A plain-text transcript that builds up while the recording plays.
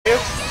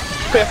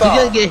He's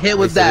gonna get hit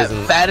with that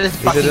fattest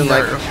fucking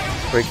nerve.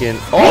 Freaking.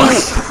 Oh!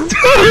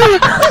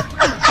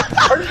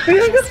 Are you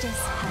serious?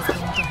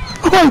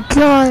 Oh my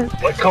god!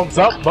 What comes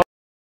up, bro?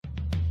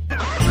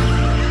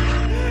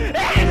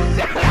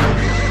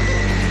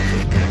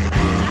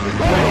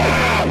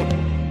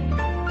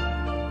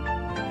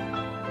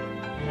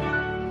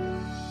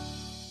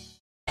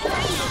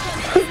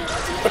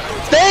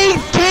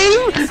 Thanks, King!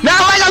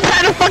 Not like I'm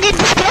trying to fucking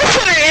discuss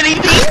it or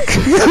anything!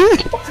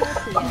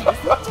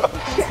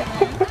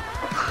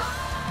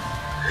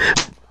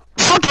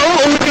 Fuck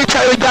over here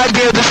trying to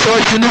goddamn destroy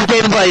you, and this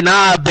game's like,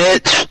 nah,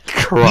 bitch.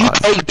 You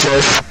take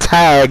this.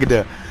 Tagged.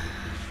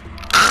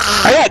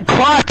 I got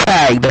claw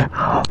tagged.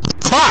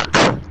 Fuck.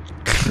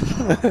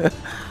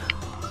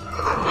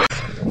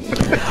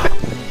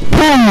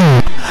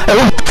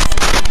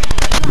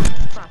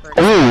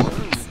 Ooh.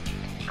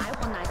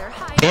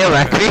 Yeah,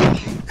 Ragna.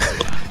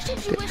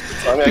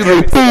 He's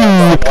like,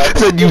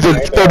 said you just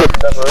start it.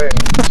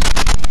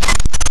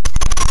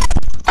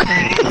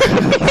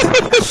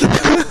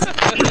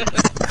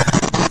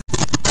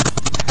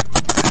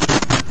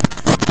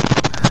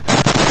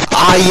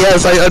 Ah,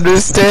 yes, I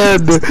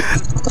understand.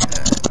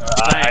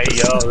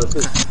 Yo, this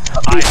is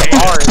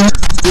hard.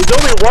 There's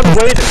only one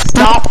way to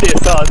stop this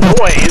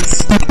noise.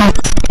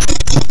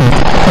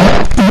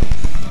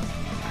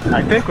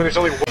 I think there's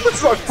only one. This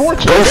is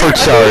unfortunate. Go for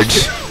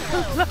charge.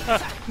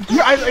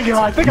 Yeah, I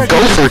think I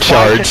go for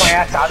charge. Get my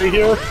ass out of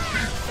here.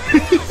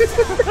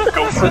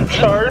 Go for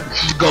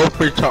charge. Go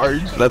for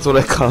charge. That's what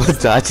I call it,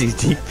 dodgy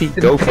TP.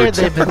 Go for charge.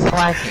 They've been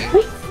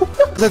slacking.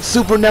 That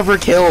super never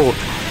kill.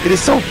 It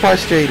is so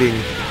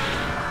frustrating.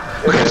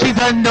 Because she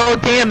done no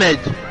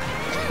damage.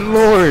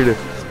 Lord.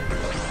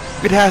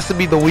 It has to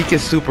be the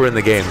weakest super in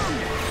the game.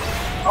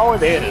 Oh,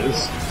 it is.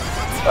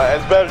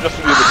 It's better just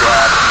to do the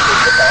grab.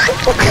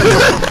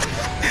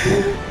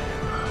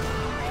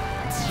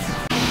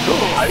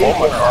 Oh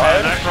my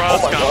god. That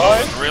cross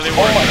really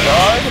Oh my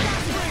god.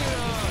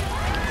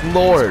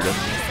 Lord.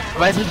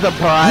 I'm actually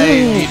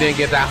surprised you didn't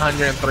get that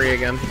 103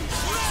 again.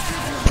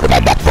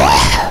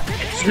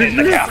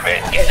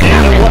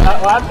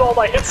 That's all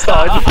my hit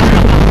stun.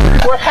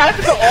 We're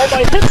having all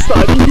my hit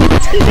stun. You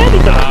didn't see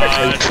anything.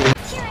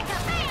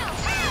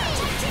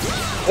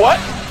 What?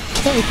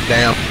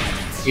 Damn.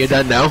 You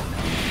done now?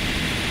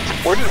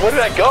 Where did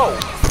I go?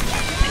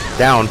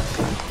 Down.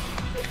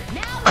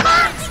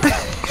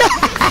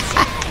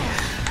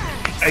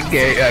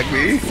 Okay,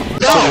 ugly.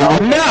 No!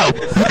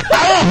 I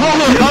don't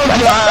fucking know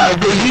that!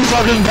 You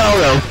fucking tell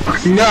them!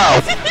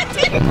 No!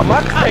 I'm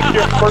not gonna take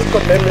your First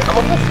Amendment.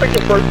 I'm gonna take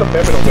your First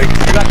Amendment away.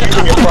 You're not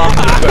using it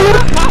properly.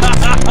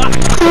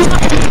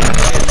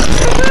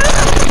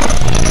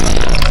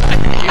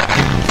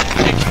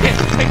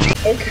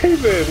 Okay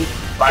then.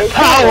 My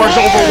power's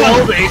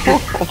overwhelming!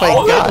 Oh my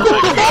god.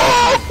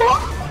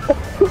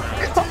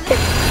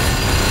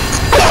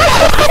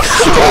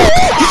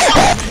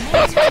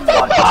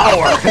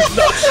 Power!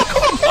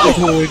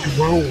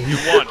 You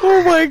won. Oh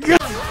my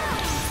god.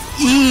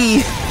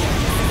 E.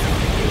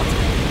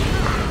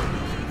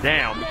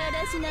 Damn.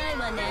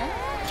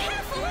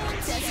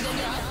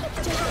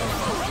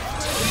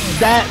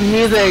 That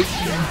music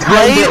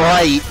timed it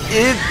right.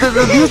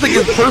 The music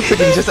is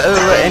perfect in just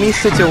any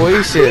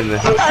situation.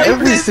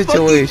 Every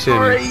situation.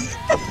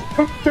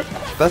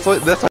 That's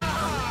what.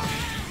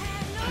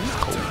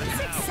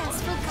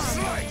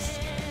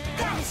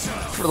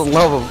 For the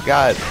love of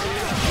God.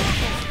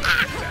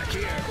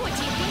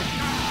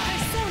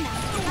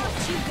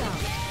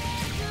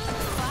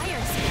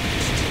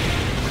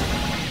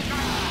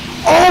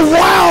 Oh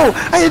wow!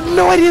 I had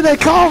no idea that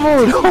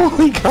combo!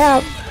 Holy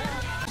crap!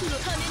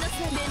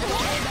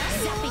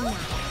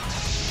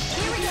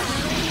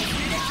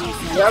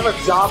 You have a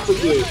job to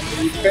do.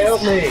 You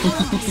failed me.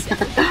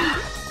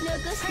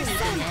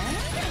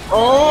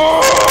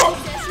 Oh!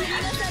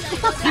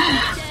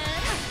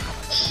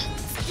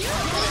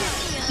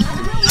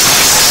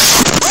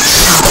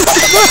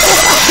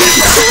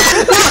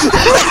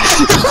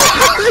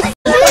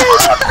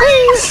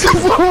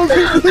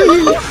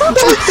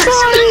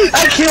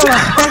 I killed a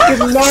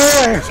fucking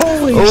liar!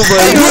 Holy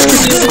shit!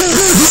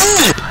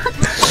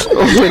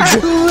 Oh my god! I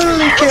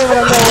literally killed a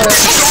liar!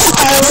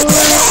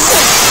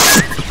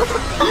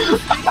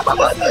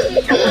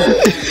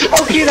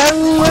 Okay, I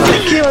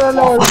literally killed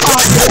a liar!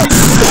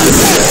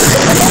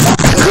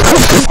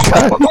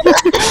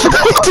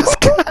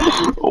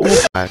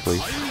 Exactly.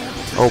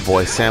 Oh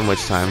boy,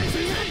 sandwich time.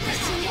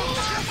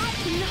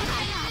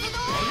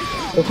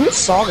 Whose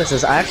song is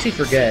this? I actually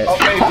forget.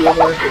 Okay,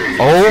 boomer.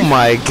 Oh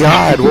my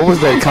god, what was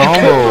that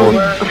combo?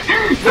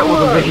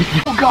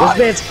 Oh god!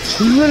 This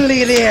man's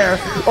literally in the air!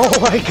 Oh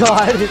my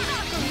god!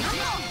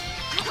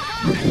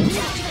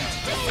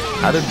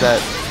 How did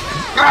that...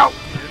 Ow!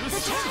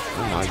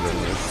 Oh my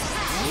goodness.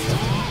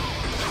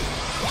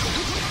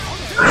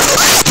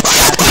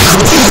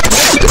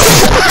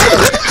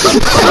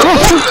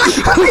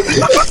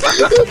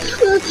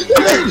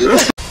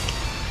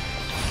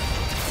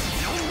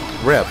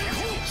 Rip.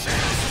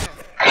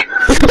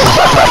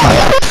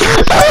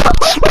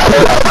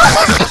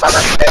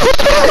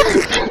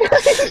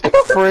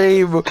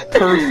 frame,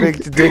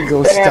 perfect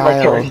dingo style.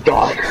 I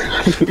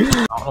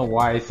don't know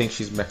why I think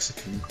she's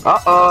Mexican.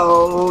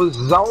 Uh-oh,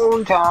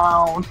 Zone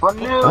Town for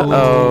news.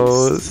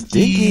 Uh-oh,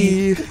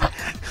 Stinky.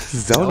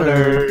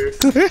 Zoner.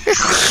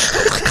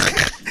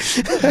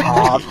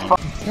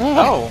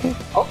 Oh.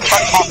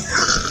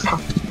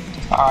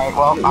 Alright,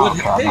 well, I don't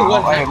care. Hey,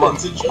 look,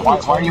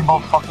 why are you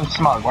both fucking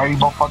smug? Why are you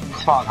both fucking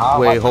smug, huh?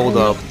 Wait, hold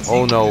up.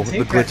 Oh no, the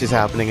glitch is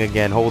happening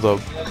again. Hold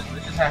up.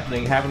 This is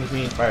happening. Happened to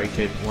me and Fire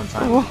Kid one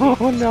time.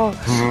 Oh no.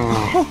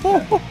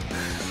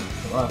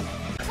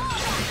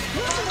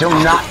 Do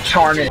not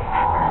charn it.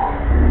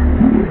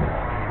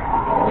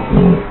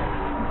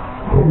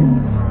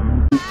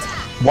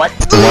 What?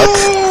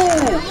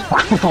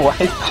 What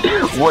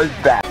was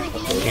that?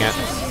 Can't.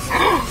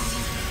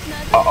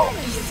 Uh-oh.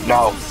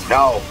 No.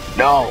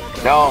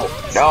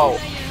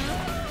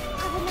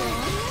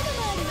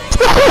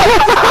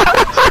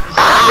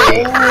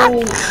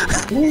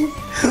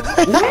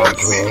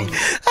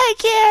 I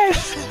can't.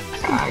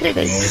 I did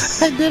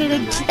it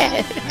again.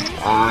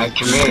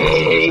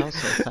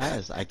 So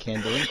fast, I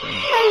can't do anything.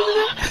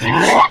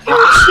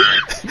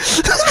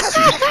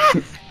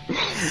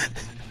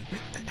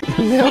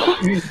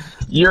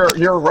 You're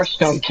a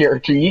rushdown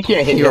character. You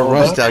can't hit You're a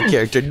rushed-out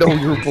character. Know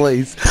your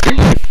place.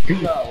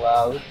 Not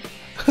loud.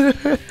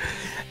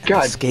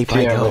 God Escape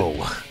I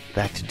go.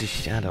 Back to the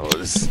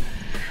shadows.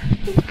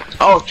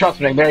 Oh, trust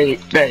me.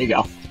 There you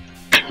go.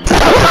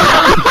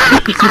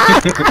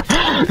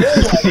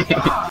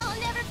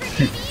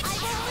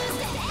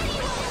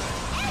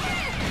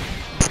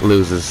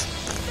 Loses.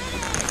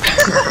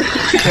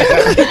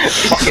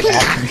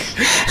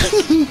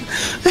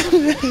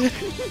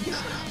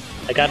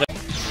 I got it.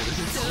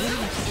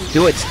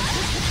 Do it.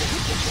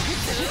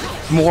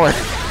 More.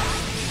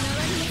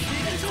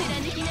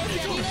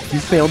 You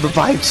failed the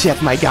vibe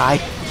check, my guy.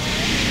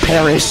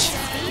 Perish.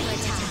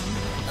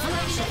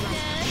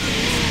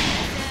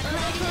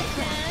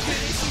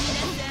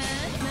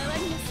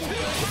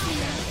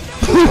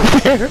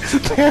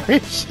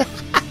 Perish.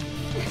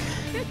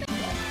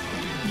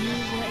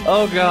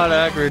 Oh god,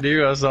 Agri, you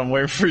have something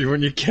waiting for you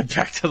when you get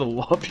back to the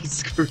lobby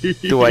screen.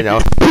 Do I know?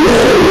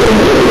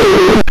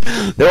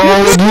 They're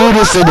all in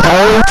unison,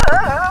 help!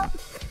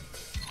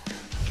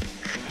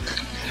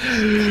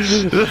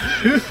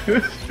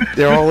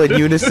 They're all in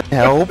unison,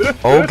 help!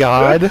 Oh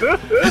god!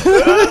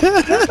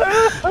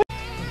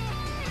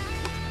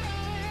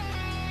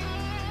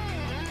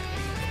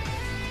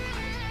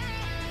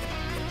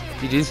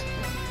 GG's.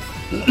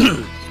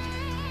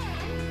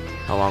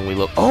 How long we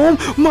look? Oh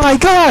my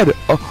god!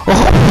 Oh.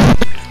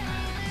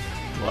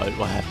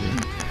 What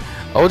happened?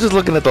 I was just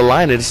looking at the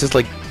line and it's just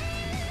like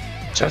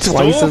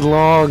twice as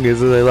long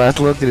as when I last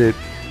looked at it.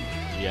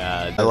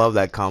 Yeah. I love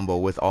that combo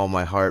with all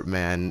my heart,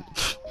 man.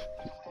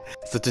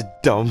 Such a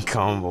dumb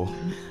combo.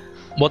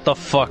 What the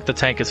fuck? The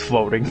tank is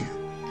floating.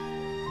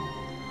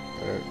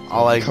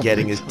 All I'm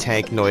getting is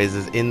tank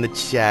noises in the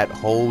chat.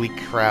 Holy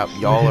crap,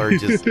 y'all are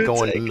just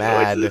going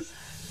mad.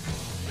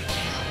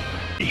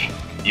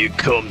 Here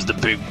comes the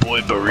big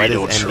boy Why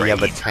burrito does Envy train.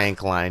 have a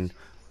tank line?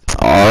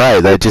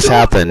 Alright, that just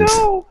happened.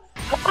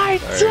 I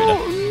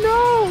don't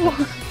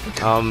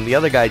know. The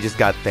other guy just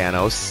got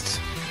Thanos.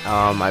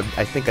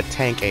 I think a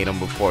tank ate him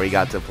before he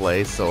got to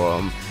play,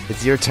 so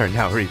it's your turn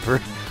now, Reaper.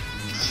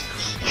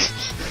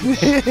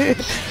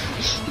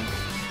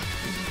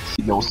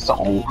 No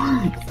soul.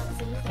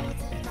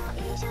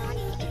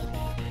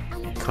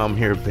 Come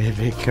here,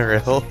 baby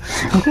girl.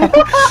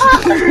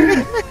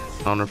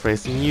 Honor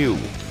facing you.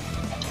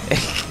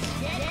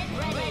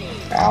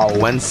 Ow.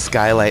 When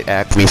Skylight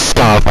act me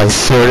stop, I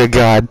swear to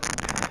God.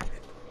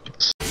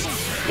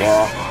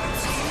 Yeah.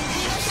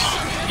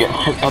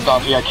 I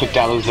thought he got kicked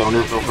out of the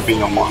zoner for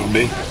being a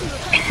wannabe.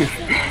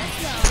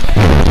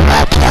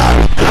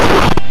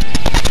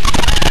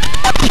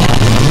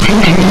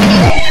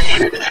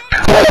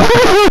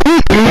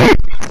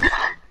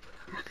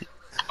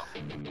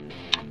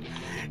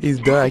 He's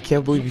done. I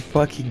can't believe he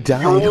fucking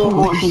died.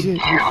 Holy shit.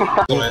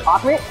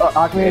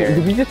 Akme,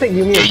 did you just say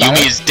Yumi is Yumi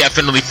balanced? is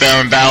definitely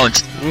fair and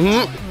balanced.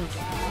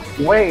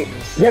 Wait,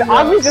 did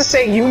Akme just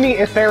say Yumi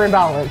is fair and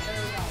balanced?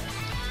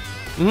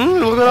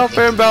 Look at how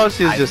fair and balanced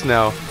she is just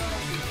now.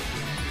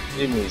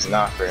 Jimmy's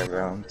not fair and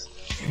balanced.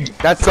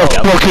 That's a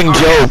fucking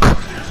joke.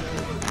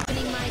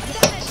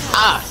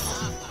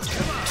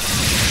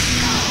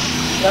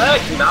 Can I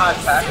like not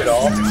attack at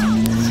all?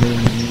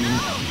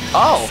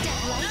 Oh.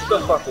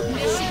 What the fuck is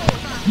this?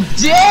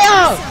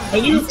 Damn!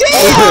 And you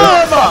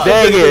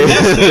Dang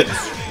it.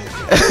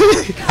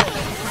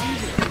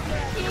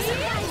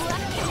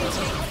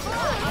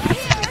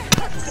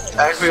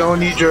 Actually, I don't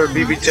need your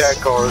BB tag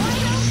card.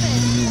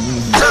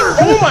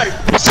 Oh my!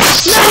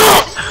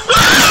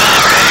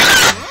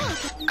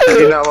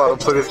 You're not allowed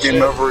to play this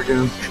game over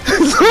again.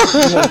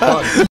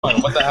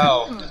 What the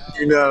hell?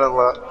 You're not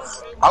allowed.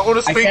 I want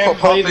to speak for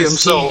Poppy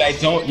himself. I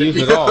don't use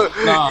it all.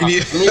 Nah, I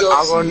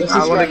want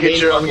to get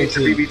your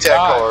BB tag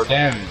card.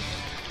 Damn.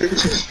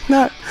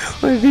 Not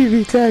my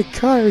BB tag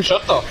card.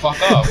 Shut the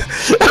fuck up.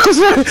 Yes,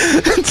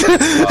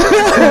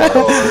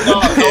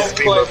 No, don't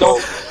play.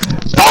 Don't.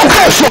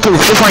 Okay! fucking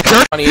just like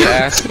that. Funny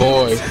ass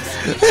boy.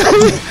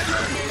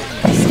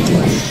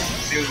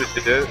 See what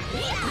it did?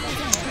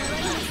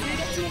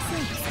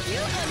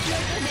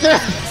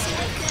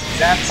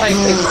 That's like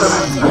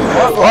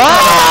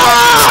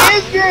What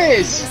is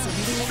this?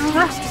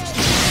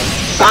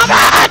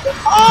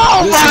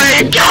 Oh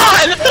my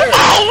god!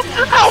 Oh!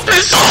 Help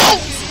us all!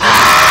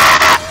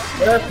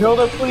 Garrett,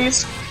 Hilda,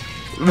 please.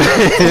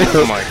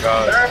 Oh my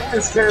god. Garrett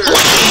is scared.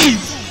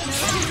 Please!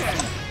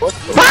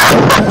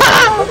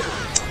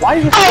 Why are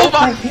you Oh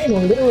my- my game?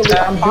 Literally,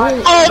 I'm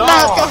doing. Oh my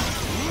god!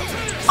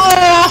 Oh!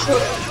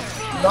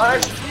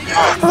 What?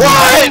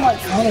 My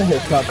counter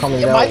hit's not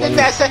coming down. Why didn't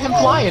that set him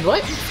flying?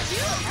 What?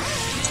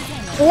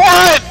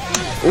 What?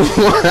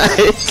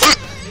 What?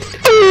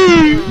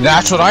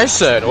 That's what I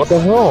said. What the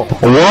hell?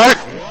 What?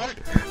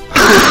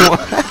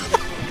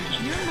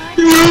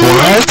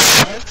 What?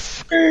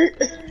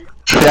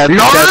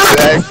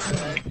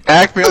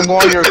 Ask me, I'm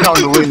going your account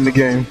to win the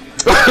game.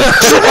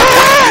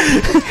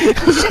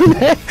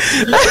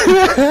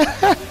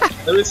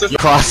 You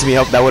crossed me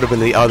up, that would have been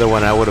the other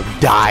one, I would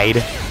have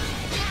died.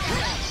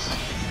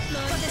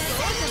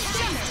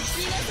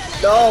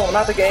 No,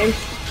 not the game.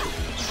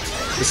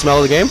 The smell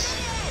of the game?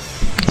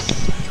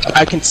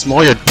 I can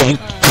smell your dank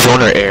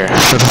zoner air.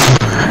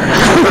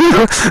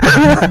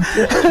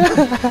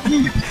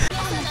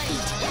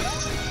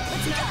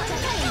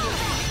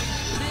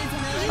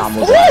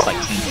 Almost last like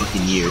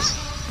 10-15 years.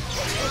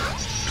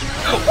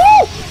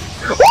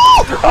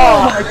 Oh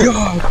my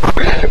god.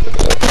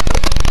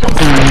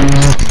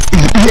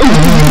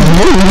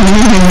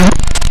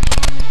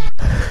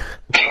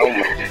 Oh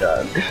my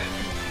god.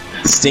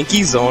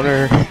 Stinky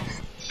zoner.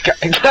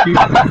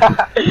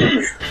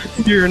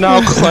 You're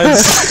now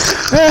cleansed.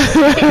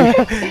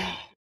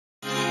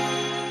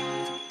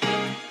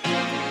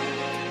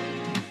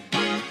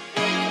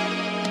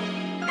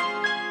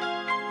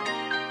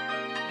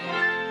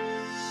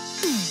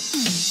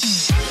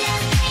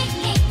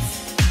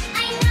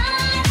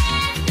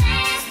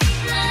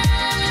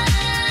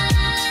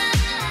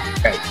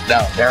 Okay, no,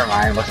 never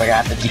mind. Looks like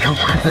I have to deal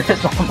with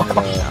this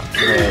almost.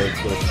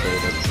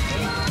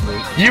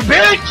 You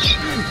bitch!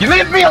 You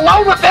leave me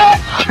alone with that!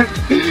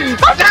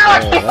 I'm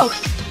down!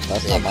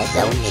 That's not my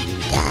phone.